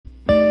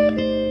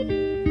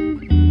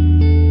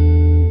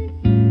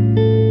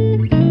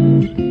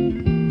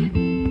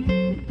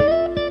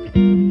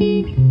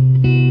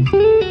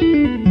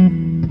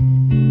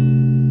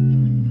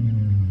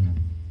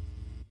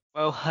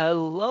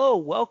Hello,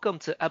 welcome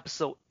to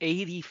episode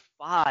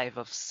 85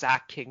 of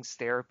Sack Kings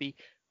Therapy,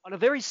 on a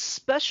very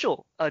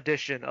special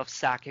edition of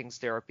Sack Kings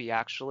Therapy,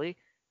 actually.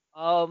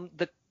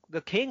 The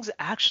Kings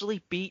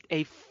actually beat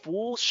a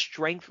full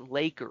strength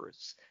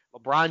Lakers.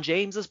 LeBron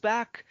James is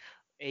back,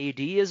 AD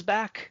is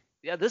back.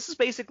 Yeah, this is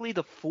basically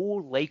the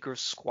full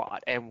Lakers squad,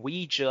 and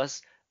we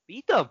just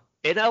beat them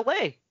in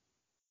LA.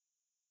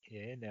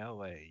 In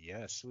LA,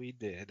 yes, we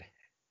did.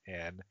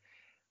 And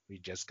we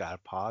just got to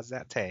pause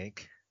that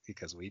tank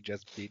because we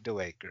just beat the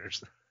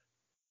Lakers.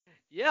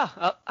 Yeah,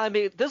 I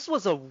mean, this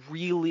was a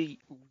really,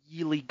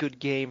 really good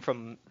game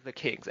from the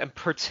Kings, and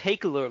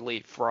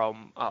particularly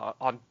from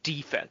on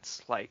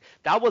defense. Like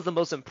that was the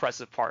most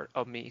impressive part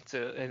of me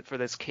for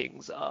this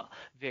Kings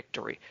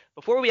victory.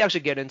 Before we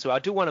actually get into it, I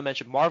do want to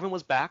mention Marvin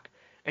was back,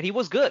 and he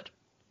was good.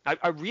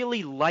 I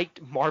really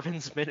liked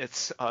Marvin's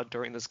minutes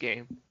during this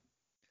game.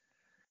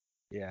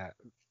 Yeah,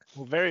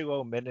 well, very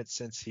low minutes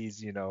since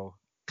he's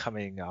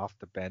coming off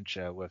the bench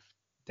with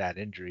that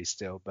injury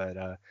still. But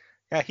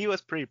yeah, he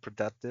was pretty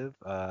productive.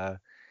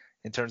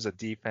 In terms of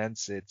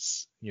defense,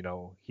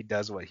 he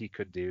does what he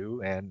could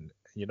do. And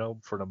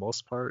for the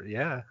most part,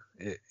 yeah,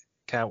 it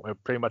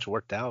pretty much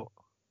worked out.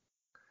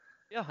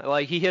 Yeah,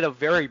 like he hit a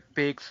very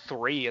big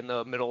three in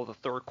the middle of the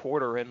third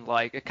quarter, and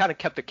like it kind of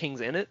kept the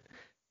Kings in it.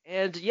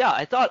 And yeah,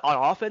 I thought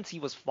on offense he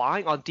was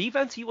fine. On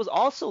defense, he was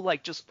also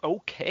like just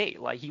okay.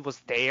 Like he was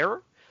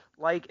there,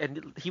 like,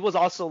 and he was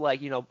also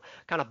like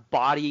kind of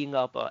bodying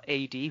up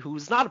AD,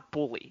 who's not a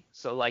bully.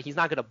 So like he's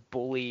not gonna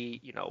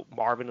bully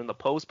Marvin in the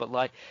post, but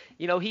like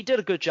he did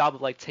a good job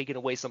of like taking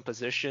away some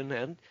position.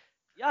 And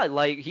yeah,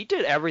 like he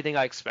did everything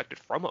I expected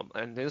from him.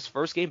 And his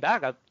first game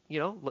back,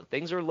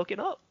 things are looking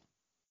up.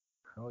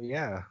 Oh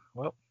yeah,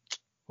 well,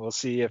 we'll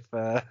see if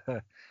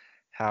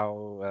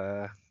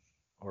how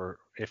or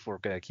if we're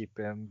gonna keep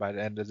him by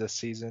the end of this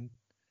season.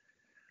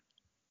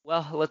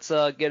 Well, let's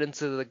get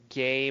into the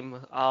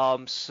game.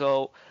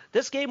 So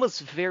this game was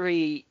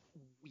very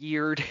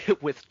weird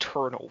with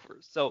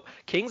turnovers. So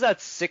Kings had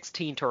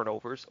 16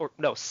 turnovers, or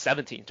no,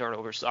 17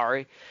 turnovers,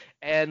 sorry,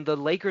 and the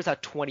Lakers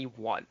had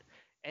 21.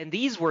 And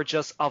these were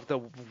just of the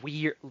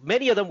weird,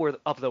 many of them were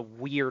of the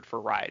weird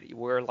variety,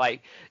 where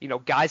like,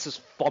 guys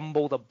just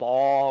fumble the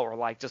ball or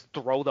like just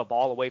throw the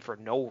ball away for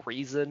no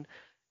reason.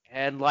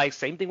 And like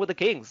same thing with the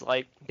Kings.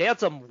 Like they had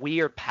some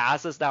weird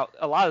passes. Now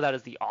a lot of that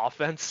is the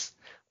offense.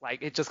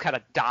 Like it just kind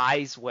of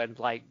dies when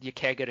like you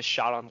can't get a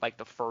shot on like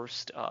the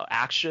first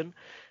action.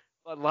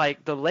 But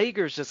like the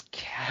Lakers just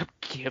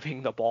kept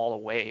giving the ball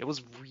away. It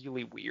was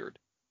really weird.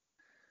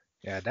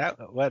 Yeah,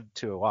 that led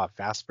to a lot of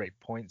fast break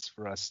points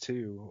for us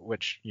too,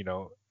 which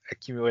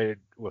accumulated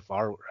with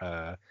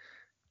our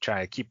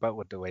trying to keep up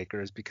with the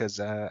Lakers because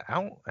I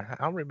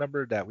don't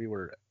remember that we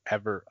were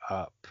ever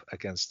up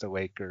against the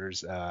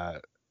Lakers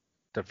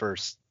the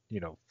first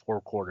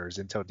 4 quarters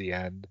until the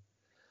end.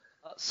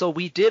 So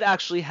we did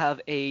actually have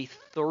a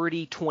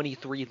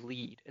 30-23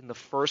 lead in the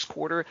first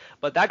quarter,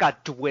 but that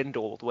got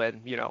dwindled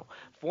when,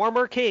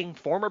 former King,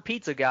 former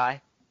pizza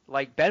guy,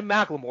 like Ben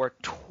McLemore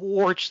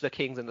torched the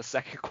Kings in the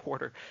second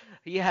quarter.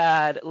 He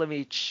had, let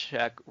me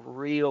check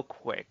real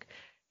quick.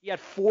 He had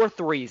four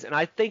threes, and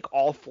I think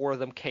all four of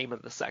them came in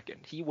the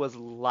second. He was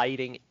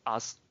lighting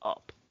us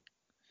up.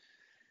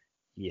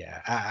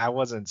 Yeah, I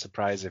wasn't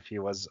surprised if he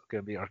was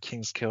going to be our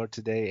Kings killer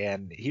today,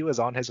 and he was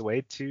on his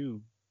way to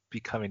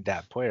becoming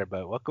that player.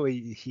 But luckily,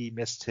 he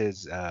missed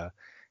his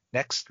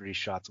next three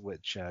shots,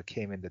 which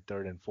came in the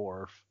third and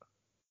fourth.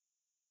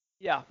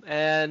 Yeah,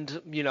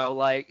 and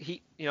like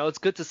it's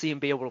good to see him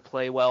be able to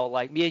play well.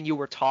 Like me and you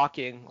were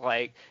talking,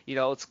 like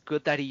it's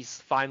good that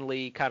he's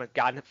finally kind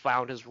of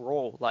found his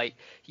role. Like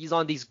he's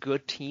on these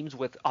good teams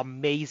with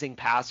amazing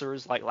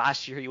passers. Like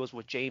last year he was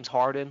with James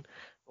Harden.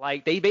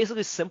 Like they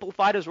basically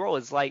simplified his role.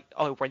 It's like,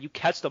 oh, when you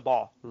catch the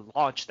ball,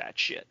 launch that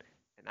shit,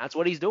 and that's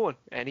what he's doing.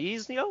 And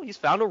he's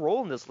found a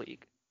role in this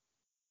league.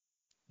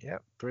 Yeah,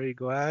 pretty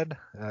glad.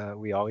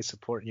 We always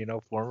support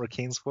former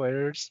Kings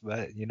players,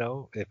 but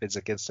if it's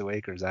against the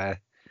Lakers, I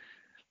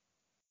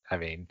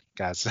mean,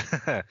 guys,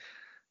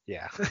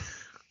 yeah.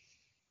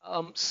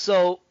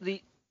 So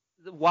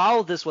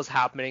while this was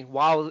happening,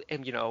 while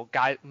and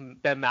guy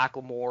Ben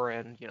McLemore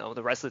and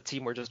the rest of the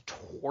team were just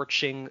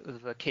torching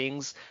the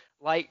Kings,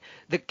 like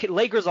the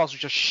Lakers also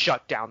just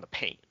shut down the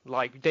paint.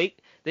 Like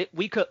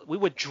we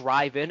would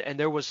drive in and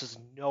there was just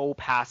no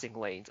passing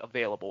lanes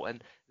available,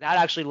 and that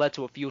actually led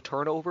to a few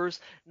turnovers.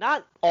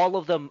 Not all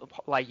of them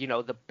like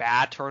the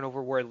bad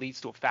turnover where it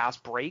leads to a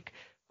fast break.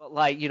 But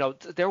like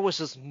there was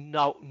just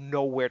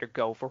nowhere to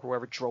go for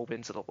whoever drove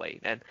into the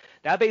lane, and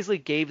that basically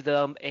gave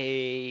them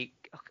a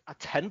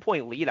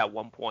 10-point lead at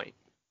one point.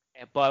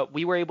 But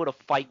we were able to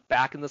fight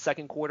back in the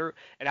second quarter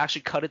and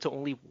actually cut it to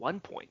only 1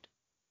 point.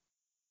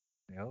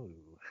 Oh,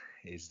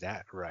 is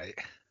that right?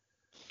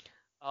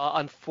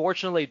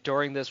 Unfortunately,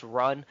 during this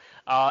run,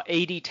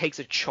 AD takes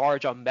a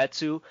charge on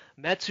Metsu.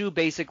 Metsu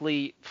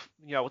basically,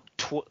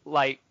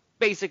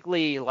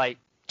 basically like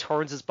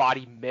turns his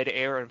body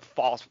midair and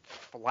falls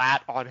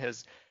flat on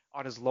his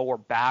lower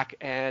back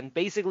and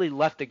basically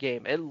left the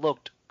game. It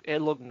looked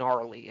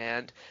gnarly,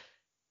 and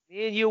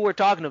Me and you were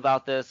talking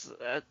about this.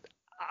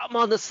 I'm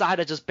on the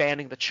side of just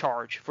banning the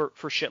charge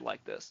for shit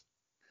like this.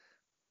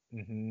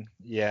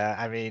 Yeah,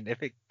 I mean,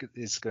 if it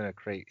is gonna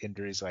create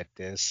injuries like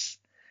this,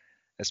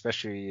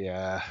 especially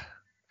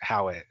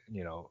how it,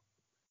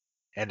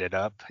 ended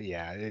up,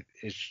 yeah,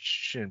 it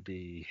shouldn't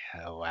be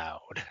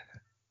allowed.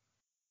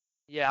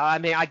 Yeah, I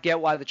mean, I get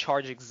why the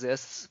charge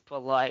exists, but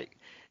like,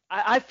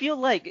 I feel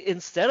like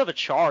instead of a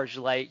charge,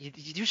 like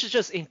you should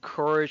just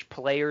encourage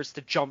players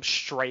to jump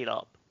straight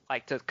up,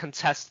 like to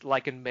contest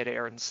like in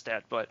midair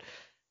instead. But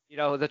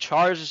the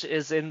charge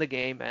is in the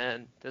game,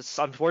 and this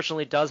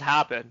unfortunately does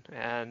happen.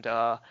 And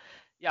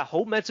yeah,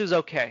 hope Metsu's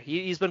okay.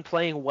 He's been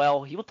playing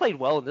well. He played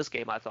well in this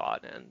game, I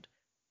thought, and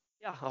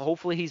yeah,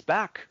 hopefully he's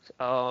back.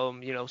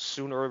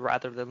 Sooner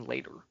rather than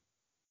later.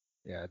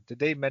 Yeah, did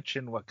they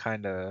mention what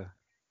kind of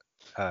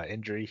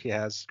injury he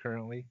has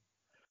currently?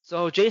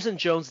 So Jason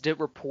Jones did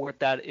report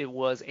that it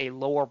was a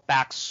lower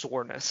back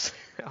soreness.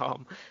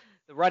 The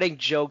running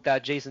joke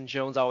that Jason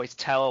Jones always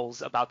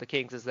tells about the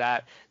Kings is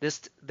that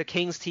the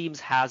Kings teams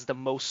has the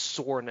most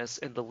soreness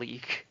in the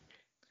league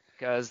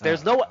because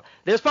Oh,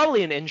 there's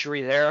probably an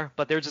injury there,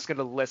 but they're just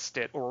gonna list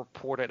it or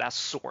report it as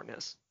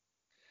soreness.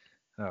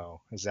 oh,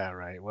 is that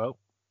right? Well,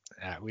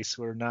 at least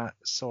we're not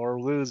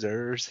sore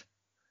losers.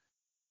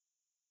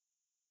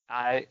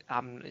 I'm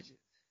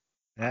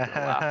not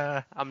gonna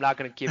laugh. I'm not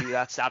gonna give you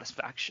that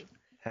satisfaction.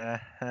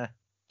 Okay.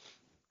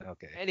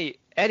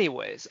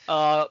 Anyways,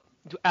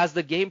 as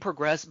the game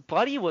progressed,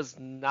 Buddy was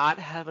not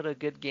having a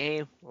good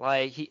game.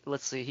 Like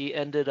let's see, he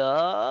ended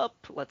up,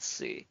 let's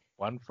see.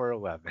 1 for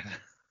 11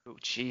 Oh,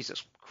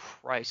 Jesus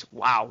Christ.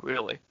 Wow,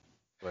 really?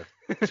 with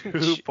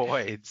 2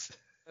 points.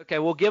 Okay,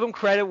 we'll give him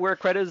credit where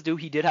credit is due.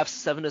 He did have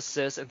 7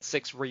 assists and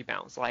 6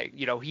 rebounds. Like,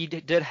 he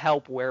did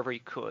help wherever he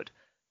could.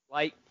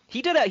 Like,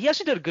 he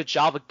actually did a good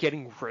job of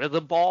getting rid of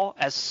the ball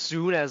as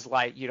soon as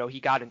like, he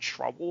got in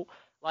trouble.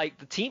 Like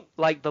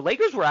the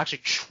Lakers were actually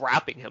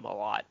trapping him a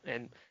lot,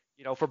 and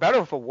for better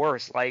or for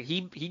worse, like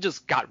he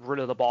just got rid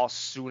of the ball as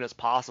soon as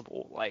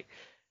possible. Like,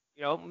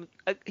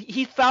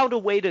 he found a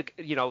way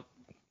to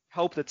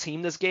help the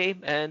team this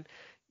game, and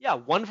yeah,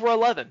 1 for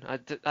 11.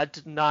 I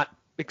did not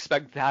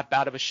expect that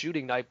bad of a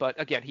shooting night, but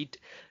again,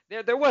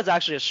 there was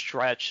actually a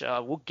stretch.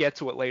 We'll get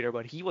to it later,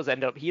 but he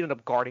ended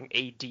up guarding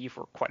AD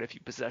for quite a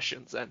few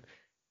possessions and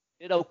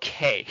did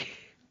okay.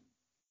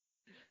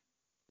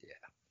 Yeah.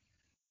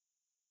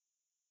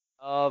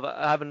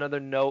 I have another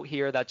note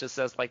here that just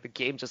says like the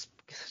game just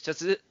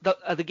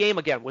the game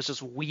again was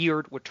just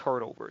weird with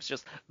turnovers,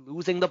 just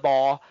losing the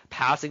ball,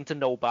 passing to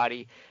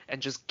nobody,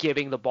 and just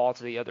giving the ball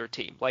to the other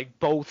team. Like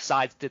both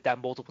sides did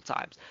that multiple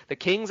times. The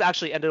Kings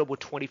actually ended up with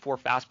 24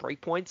 fast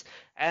break points,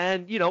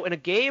 and in a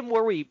game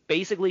where we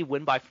basically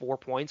win by 4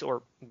 points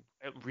or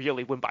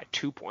really win by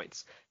 2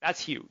 points, that's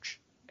huge.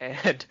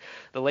 And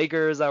the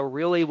Lakers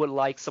really would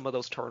like some of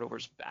those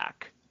turnovers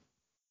back.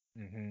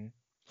 hmm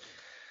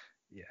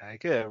Yeah, I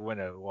could have went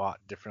a lot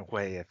different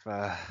way if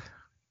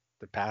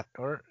the path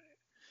or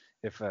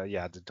if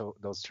yeah,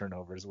 those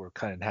turnovers were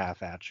cut in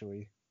half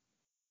actually.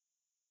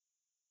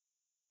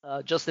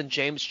 Justin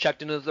James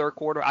checked into the third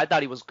quarter. I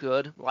thought he was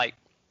good. Like,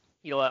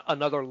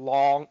 another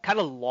kind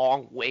of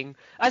long wing.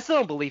 I still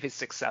don't believe he's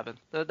 6'7".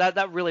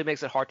 That really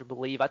makes it hard to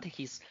believe. I think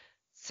he's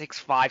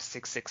 6'5",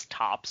 6'6"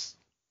 tops.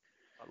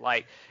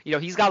 Like,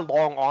 he's got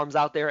long arms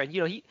out there, and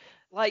he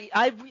like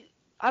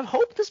I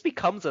hope this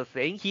becomes a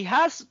thing. He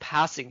has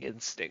passing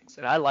instincts,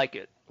 and I like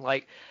it.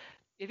 Like,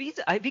 if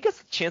he gets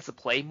a chance to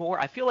play more,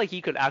 I feel like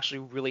he could actually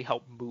really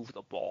help move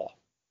the ball.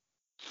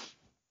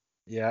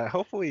 Yeah,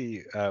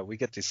 hopefully we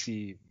get to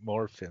see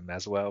more of him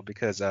as well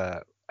because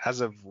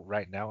as of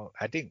right now,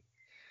 I think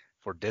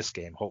for this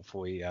game,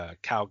 hopefully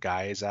Cal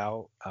Guy is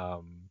out.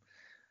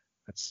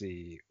 Let's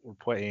see, we're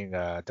playing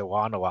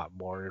Dewan a lot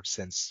more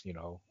since we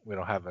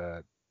don't have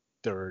a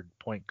third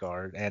point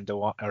guard and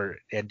Dewan or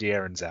and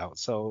De'Aaron's out.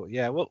 So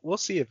yeah, we'll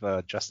see if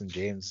Justin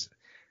James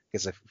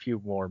gets a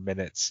few more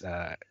minutes,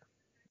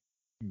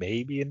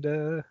 maybe in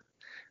the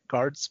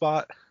guard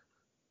spot.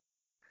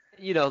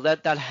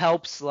 That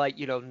helps, like,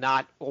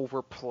 not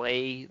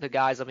overplay the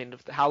guys. I mean,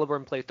 if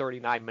Halliburton played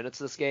 39 minutes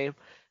this game,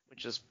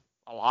 which is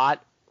a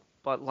lot,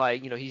 but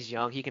like, he's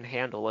young, he can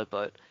handle it,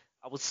 but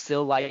I would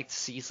still like to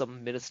see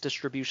some minutes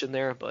distribution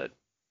there, but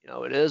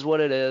it is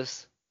what it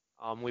is.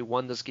 We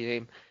won this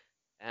game.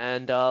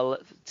 And to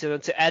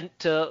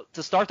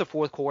start the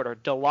fourth quarter,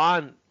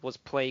 Delon was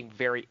playing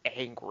very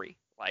angry.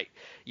 Like,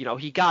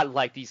 he got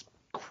like this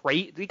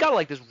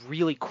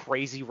really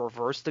crazy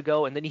reverse to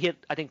go, and then he hit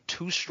I think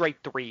 2 straight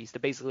threes to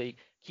basically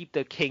keep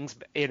the Kings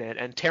in it.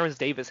 And Terrence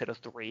Davis hit a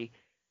three,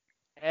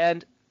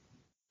 and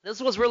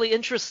this was really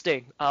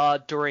interesting.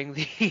 During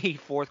the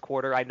fourth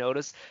quarter, I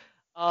noticed,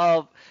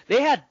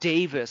 they had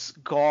Davis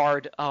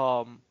guard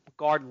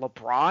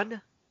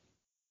LeBron,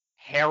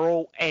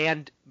 Harrell,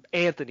 and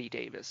Anthony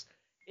Davis.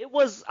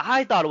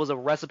 I thought it was a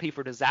recipe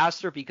for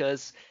disaster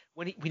because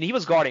when he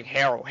was guarding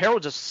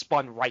Harrell just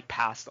spun right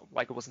past him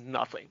like it was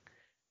nothing,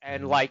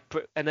 and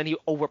Mhm. and then he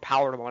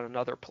overpowered him on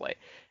another play,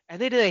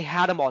 and then they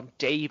had him on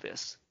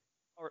Davis,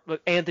 or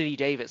Anthony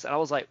Davis, and I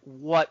was like,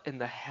 what in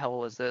the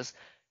hell is this?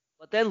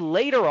 But then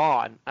later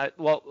on,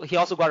 well, he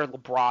also guarded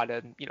LeBron,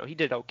 and he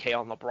did okay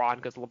on LeBron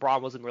because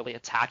LeBron wasn't really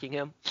attacking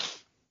him.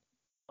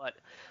 But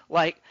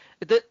like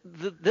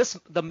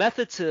the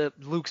method to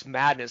Luke's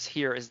madness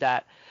here is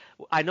that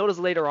I noticed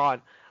later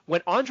on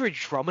when Andre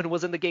Drummond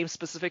was in the game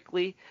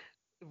specifically,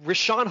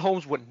 Richaun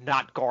Holmes would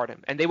not guard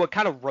him, and they would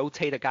kind of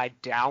rotate a guy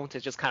down to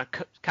just kind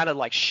of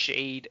like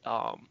shade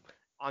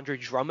Andre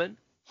Drummond.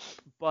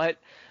 But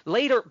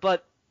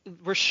but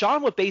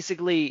Rashawn would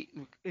basically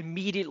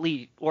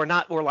immediately,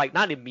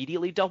 not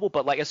immediately double,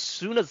 but like as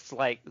soon as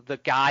like the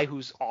guy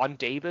who's on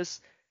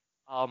Davis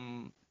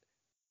um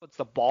puts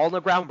the ball on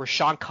the ground,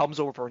 Rashawn comes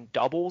over and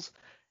doubles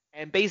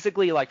and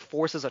basically like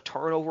forces a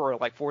turnover or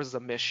like forces a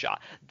missed shot.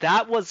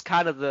 That was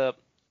kind of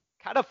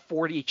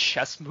 40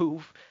 chess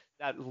move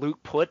that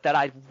Luke put that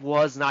I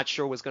was not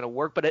sure was going to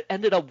work, but it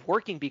ended up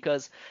working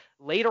because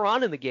later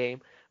on in the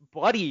game,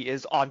 Buddy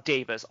is on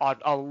Davis on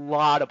a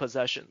lot of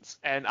possessions.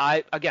 And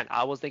I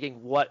was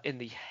thinking, what in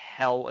the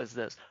hell is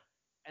this?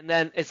 And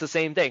then it's the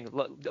same thing.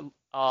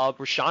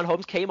 Rashawn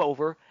Holmes came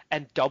over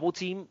and double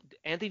teamed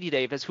Anthony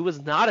Davis, who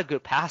was not a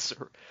good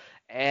passer.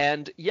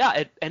 And yeah,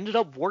 it ended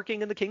up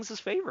working in the Kings'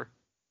 favor.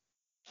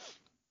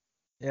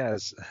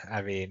 Yes,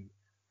 I mean,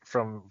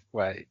 from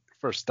what I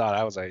first thought,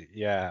 I was like,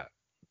 yeah,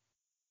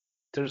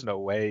 there's no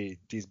way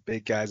these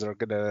big guys are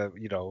gonna,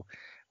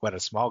 let a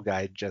small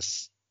guy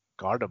just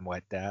guard them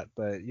like that.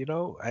 But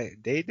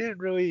they didn't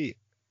really.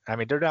 I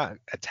mean, they're not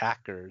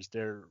attackers.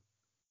 They're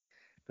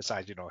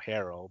besides,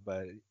 Harrell.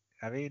 But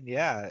I mean,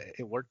 yeah,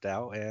 it worked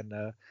out,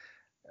 and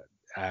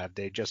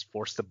they just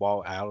forced the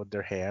ball out of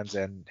their hands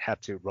and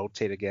had to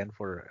rotate again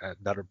for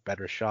another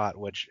better shot,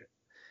 which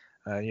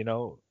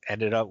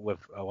ended up with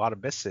a lot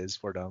of misses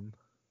for them.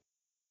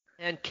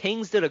 And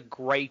Kings did a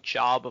great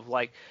job of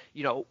like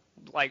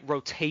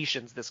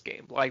rotations this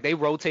game. Like they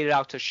rotated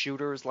out to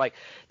shooters. Like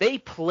they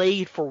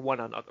played for one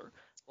another.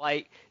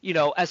 Like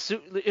as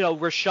soon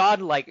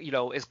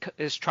Rashad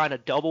is trying to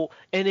double,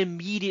 and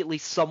immediately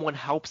someone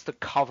helps to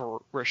cover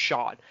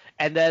Rashad,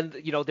 and then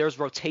there's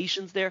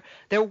rotations there.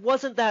 There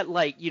wasn't that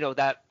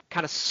that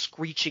kind of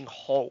screeching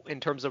halt in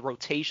terms of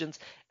rotations,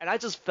 and I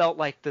just felt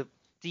like the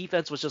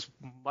defense was just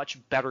much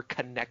better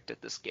connected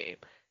this game.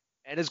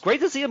 And it's great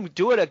to see him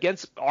do it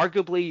against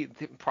arguably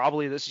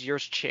probably this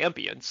year's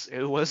champions.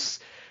 It was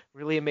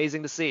really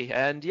amazing to see.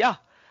 And yeah,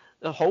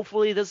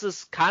 hopefully this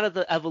is kind of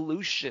the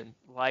evolution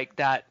like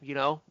that,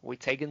 we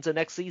take into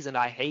next season.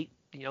 I hate,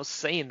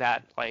 saying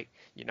that, like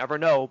you never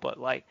know, but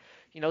like,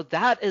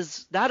 that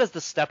is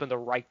the step in the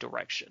right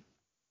direction.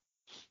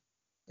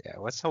 Yeah,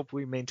 let's hope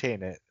we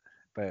maintain it,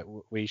 but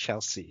we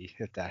shall see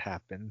if that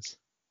happens.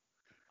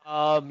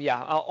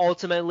 Yeah,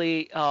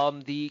 ultimately,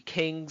 the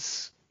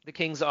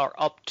Kings are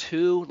up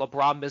two.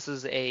 LeBron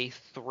misses a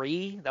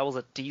three. That was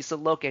a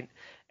decent look,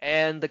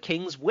 and the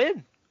Kings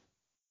win.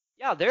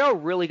 Yeah, they are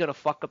really gonna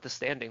fuck up the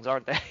standings,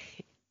 aren't they?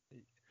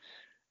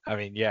 I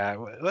mean, yeah,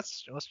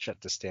 let's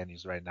check the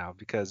standings right now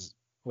because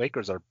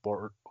Lakers are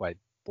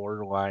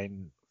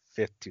borderline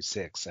fifth to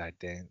sixth, I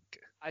think.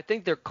 I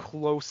think they're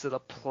close to the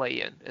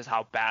play-in, is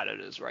how bad it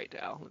is right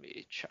now. Let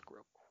me check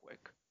real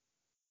quick.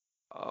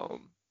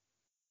 Um,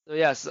 so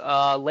yes,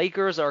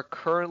 Lakers are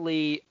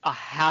currently a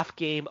half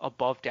game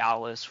above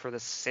Dallas for the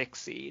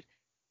sixth seed,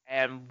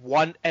 and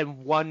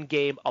one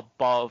game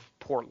above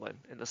Portland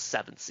in the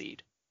seventh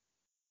seed.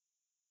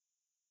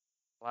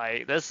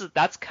 Like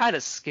that's kind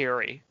of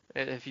scary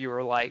if you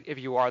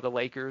are the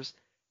Lakers,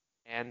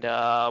 and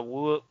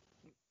you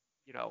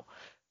know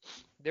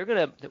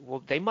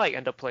they might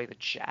end up playing the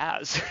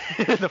Jazz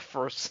in the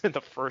first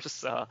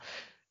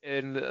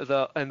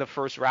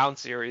round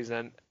series,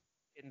 and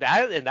in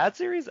that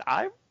series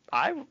I'm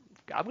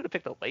gonna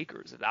pick the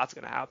Lakers if that's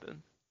gonna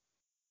happen.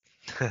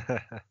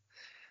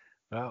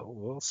 Well,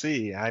 we'll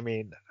see. I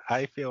mean,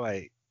 I feel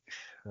like,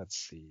 let's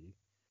see,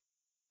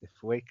 if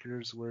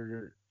Lakers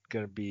were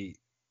gonna be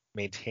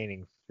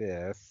maintaining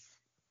fifth,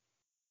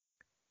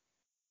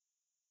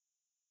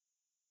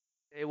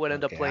 They would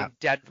end up okay, playing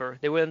Denver.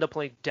 They would end up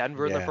playing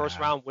Denver in the first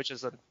yeah, round,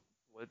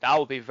 that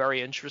would be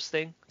very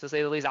interesting to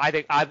say the least. I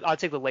think I'd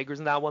take the Lakers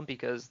in that one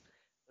because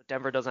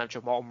Denver doesn't have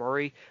Jamal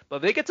Murray. But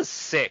if they get to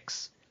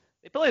six,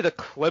 they play the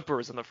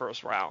Clippers in the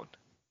first round.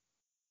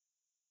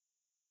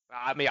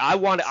 I mean, I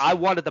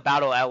wanted the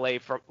Battle of LA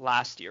from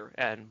last year,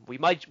 and we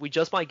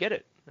just might get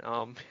it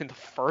in the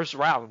first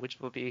round, which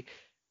would be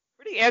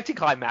pretty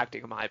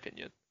anticlimactic in my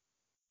opinion.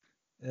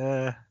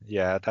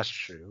 yeah, that's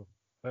true.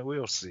 But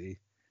we'll see.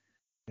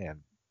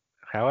 And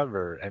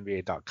however,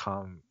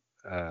 NBA.com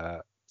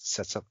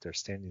sets up their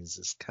standings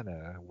is kind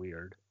of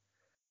weird.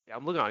 Yeah,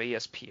 I'm looking on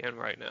ESPN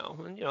right now,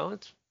 and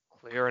it's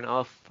clear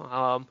enough.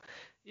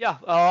 Yeah,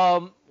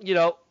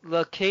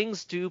 the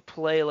Kings do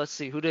play. Let's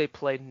see, who do they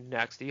play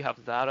next? Do you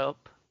have that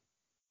up?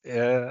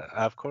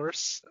 Of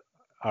course,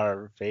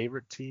 our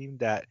favorite team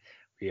that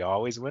we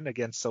always win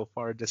against so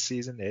far this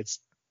season, it's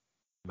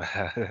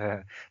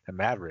the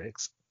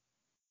Mavericks.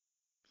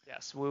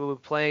 Yes, we will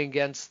be playing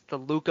against the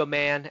Luka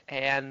Man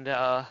and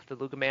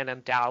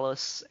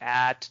Dallas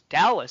at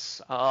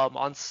Dallas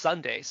on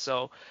Sunday.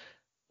 So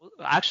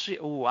actually,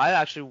 I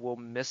actually will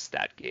miss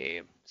that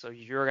game. So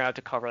you're gonna have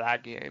to cover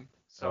that game. Oh,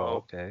 So,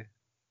 okay.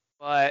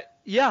 but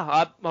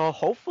yeah,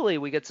 hopefully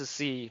we get to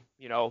see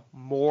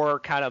more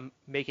kind of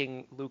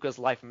making Luka's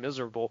life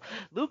miserable.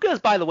 Luka,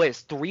 by the way,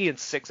 is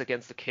 3-6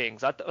 against the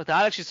Kings. That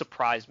actually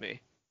surprised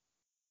me.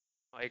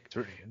 Like,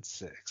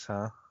 3-6,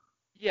 huh?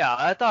 yeah,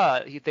 I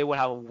thought they would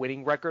have a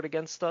winning record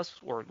against us,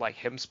 or like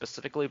him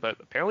specifically, but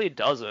apparently it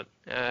doesn't.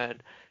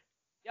 And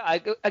yeah,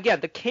 again,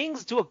 the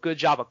Kings do a good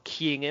job of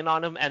keying in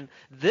on him, and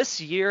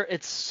this year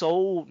it's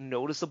so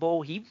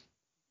noticeable. He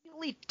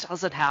really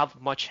doesn't have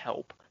much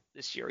help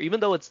this year, even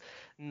though it's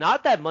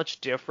not that much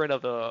different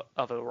of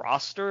a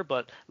roster.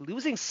 But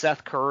losing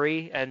Seth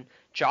Curry and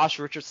Josh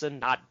Richardson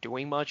not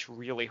doing much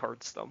really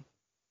hurts them.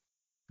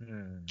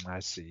 I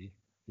see.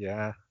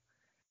 Yeah.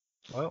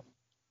 Well,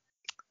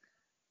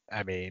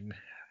 I mean,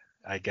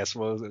 I guess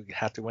we'll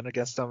have to win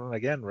against them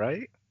again,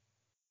 right?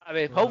 I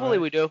mean, hopefully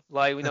Right. we do.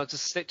 Like,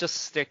 just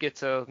stick it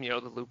to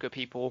the Luca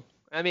people.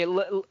 I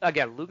mean,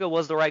 again, Luca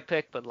was the right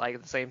pick, but like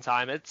at the same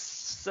time, it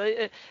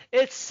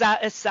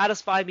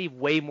satisfied me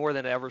way more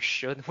than it ever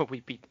should when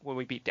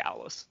we beat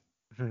Dallas.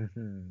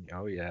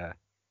 Oh yeah.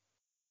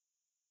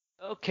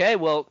 Okay,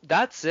 well,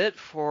 that's it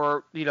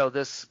for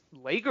this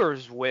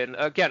Lakers win.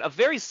 Again, a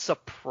very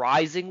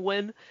surprising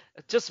win.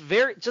 Just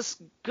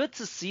good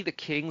to see the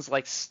Kings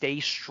like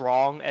stay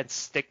strong and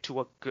stick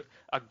to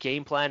a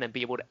game plan and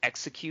be able to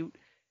execute.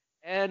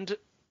 And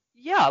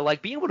yeah,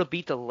 like being able to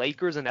beat the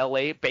Lakers in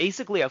LA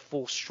basically at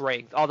full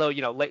strength. Although,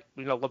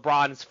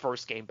 LeBron's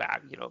first game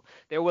back,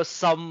 there was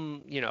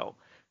some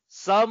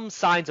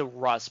signs of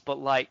rust, but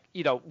like,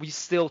 we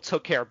still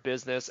took care of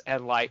business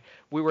and like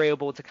we were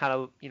able to kind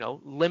of,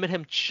 limit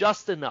him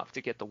just enough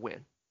to get the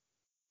win.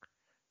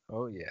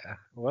 Oh yeah.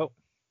 Well,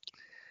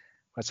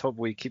 let's hope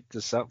we keep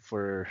this up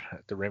for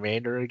the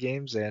remainder of the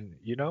games, and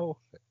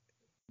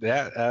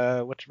that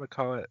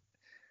whatchamacallit,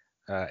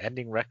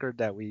 ending record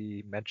that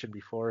we mentioned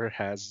before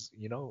has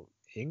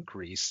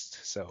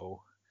increased.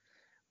 So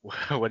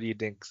what do you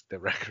think the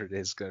record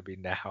is going to be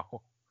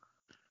now?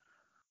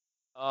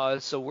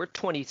 So we're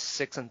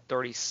 26 and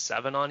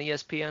 37 on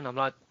ESPN. I'm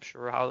not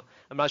sure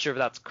if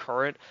that's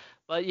current,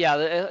 but yeah,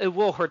 it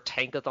will hurt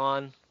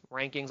Tankathon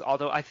rankings.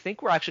 Although I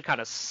think we're actually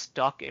kind of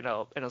stuck in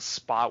a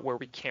spot where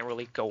we can't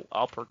really go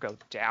up or go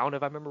down,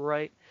 if I remember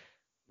right.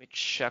 Let me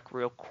check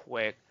real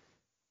quick.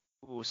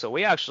 Ooh, so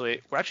we're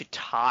actually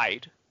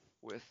tied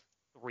with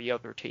three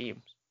other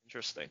teams.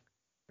 Interesting.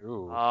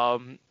 Ooh.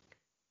 Um,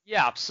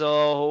 yeah,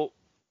 so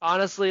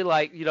honestly,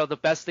 like, the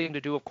best thing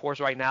to do, of course,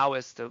 right now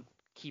is to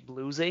keep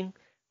losing.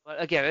 But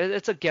again, if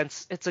it's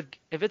against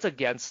if it's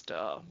against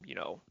the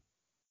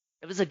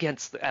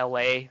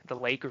LA, the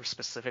Lakers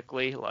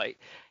specifically, like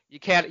you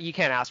can't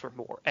ask for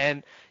more.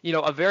 And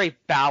a very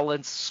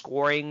balanced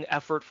scoring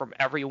effort from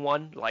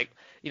everyone. Like,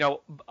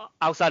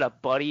 outside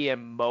of Buddy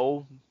and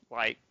Mo,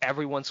 like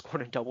everyone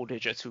scored in double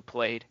digits who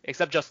played,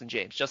 except Justin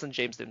James. Justin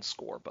James didn't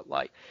score, but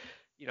like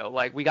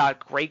we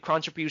got great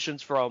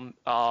contributions from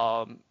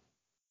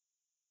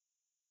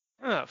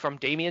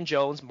Damian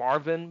Jones,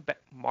 Marvin,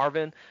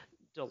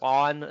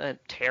 DeLon, and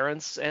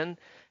Terrence, and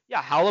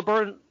yeah,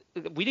 Halliburton.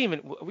 We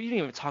didn't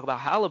even talk about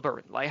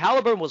Halliburton. Like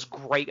Halliburton was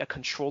great at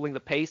controlling the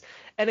pace,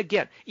 and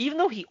again, even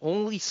though he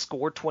only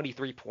scored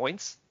 23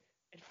 points,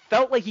 it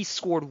felt like he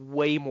scored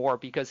way more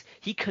because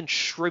he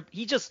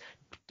just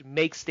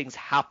makes things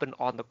happen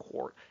on the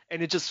court,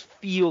 and it just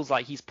feels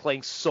like he's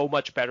playing so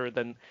much better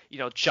than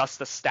just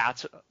the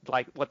stats,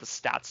 like what the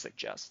stats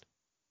suggest.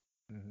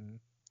 Hmm.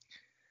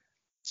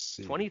 Let's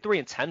see. 23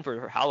 and 10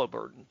 for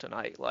Halliburton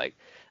tonight. Like,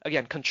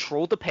 again,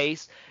 controlled the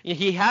pace.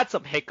 He had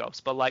some hiccups,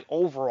 but like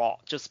overall,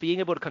 just being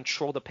able to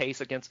control the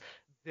pace against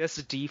this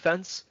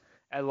defense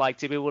and like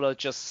to be able to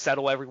just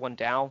settle everyone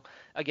down.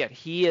 Again,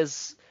 he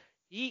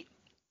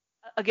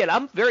again,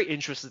 I'm very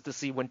interested to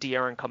see when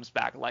De'Aaron comes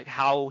back, like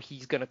how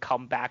he's gonna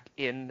come back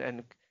in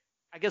and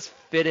I guess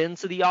fit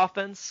into the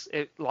offense.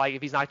 Like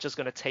if he's not just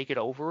gonna take it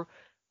over.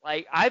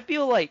 Like I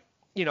feel like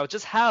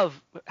just have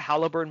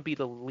Halliburton be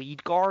the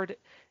lead guard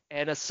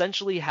and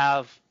essentially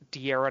have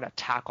De'Aaron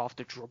attack off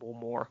the dribble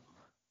more,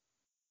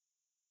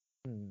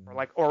 or Hmm.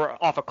 like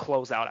or off a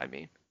closeout. I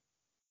mean,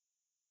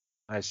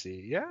 I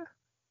see. Yeah.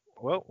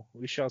 Well,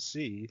 we shall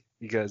see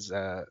because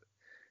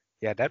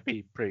yeah, that'd be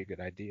a pretty good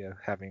idea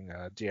having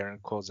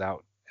De'Aaron close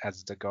out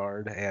as the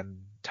guard and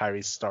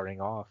Tyrese starting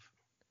off.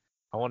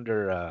 I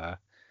wonder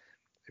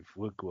if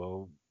Luke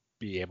will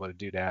be able to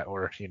do that,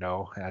 or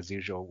as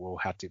usual, we'll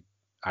have to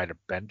either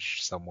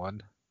bench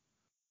someone.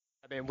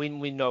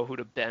 we know who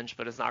to bench,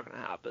 but it's not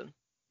gonna happen.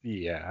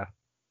 Yeah.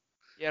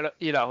 Yeah,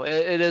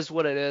 it is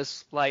what it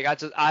is. Like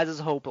I just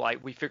hope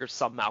like we figure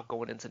something out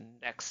going into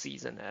next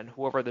season, and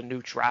whoever the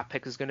new draft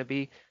pick is gonna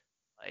be,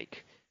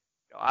 like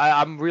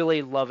I'm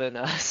really loving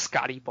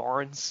Scotty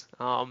Barnes.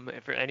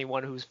 For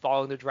anyone who's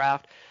following the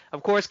draft,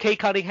 of course, Kate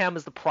Cunningham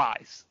is the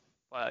prize,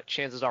 but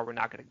chances are we're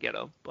not gonna get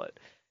him. But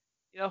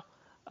you know,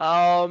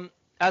 um,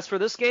 as for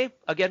this game,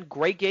 again,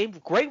 great game,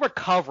 great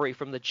recovery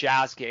from the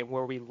Jazz game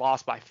where we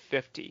lost by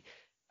 50.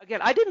 Again,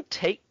 I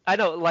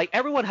know, like,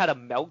 everyone had a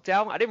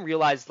meltdown. I didn't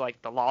realize,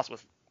 like, the loss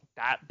was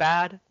that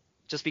bad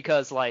just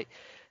because, like,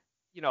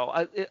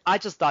 I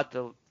just thought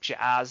the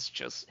Jazz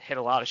just hit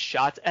a lot of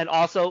shots. And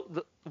also,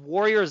 the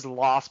Warriors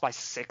lost by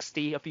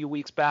 60 a few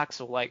weeks back.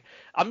 So, like,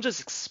 I'm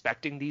just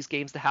expecting these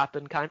games to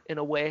happen in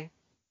a way,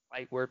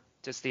 like, where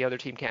just the other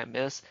team can't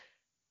miss.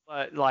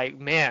 But like,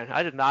 man,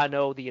 I did not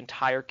know the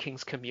entire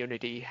Kings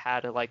community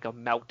had like a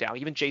meltdown.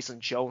 Even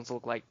Jason Jones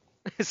looked like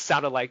it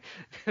sounded like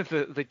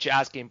the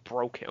Jazz game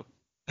broke him.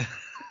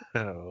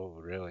 Oh,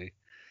 really?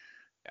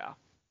 Yeah.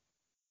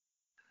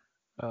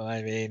 Well,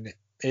 I mean,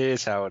 it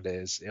is how it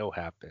is. It'll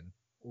happen.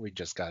 We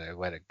just gotta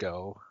let it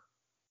go.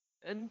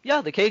 And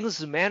yeah, the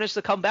Kings managed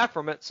to come back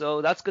from it,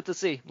 so that's good to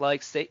see.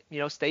 Like, stay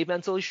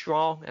mentally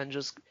strong and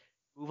just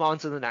move on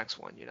to the next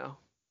one.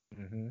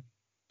 Hmm.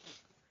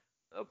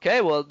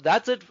 Okay, well,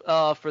 that's it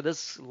for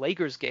this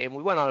Lakers game.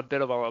 We went on a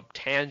bit of a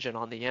tangent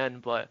on the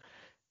end, but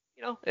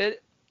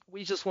it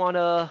we just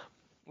we're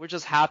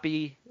just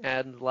happy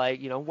and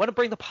like want to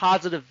bring the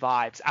positive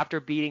vibes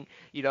after beating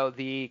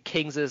the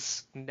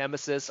Kings'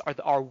 nemesis,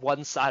 our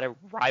one-sided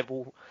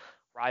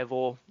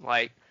rival.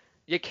 Like,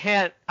 you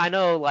can't. I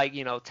know, like,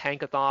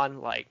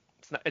 Tankathon, like,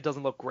 it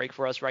doesn't look great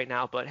for us right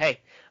now, but hey,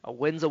 a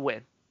win's a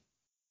win.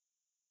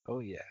 Oh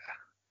yeah.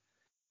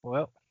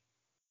 Well,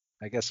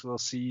 I guess we'll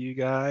see you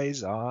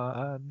guys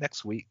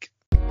next week.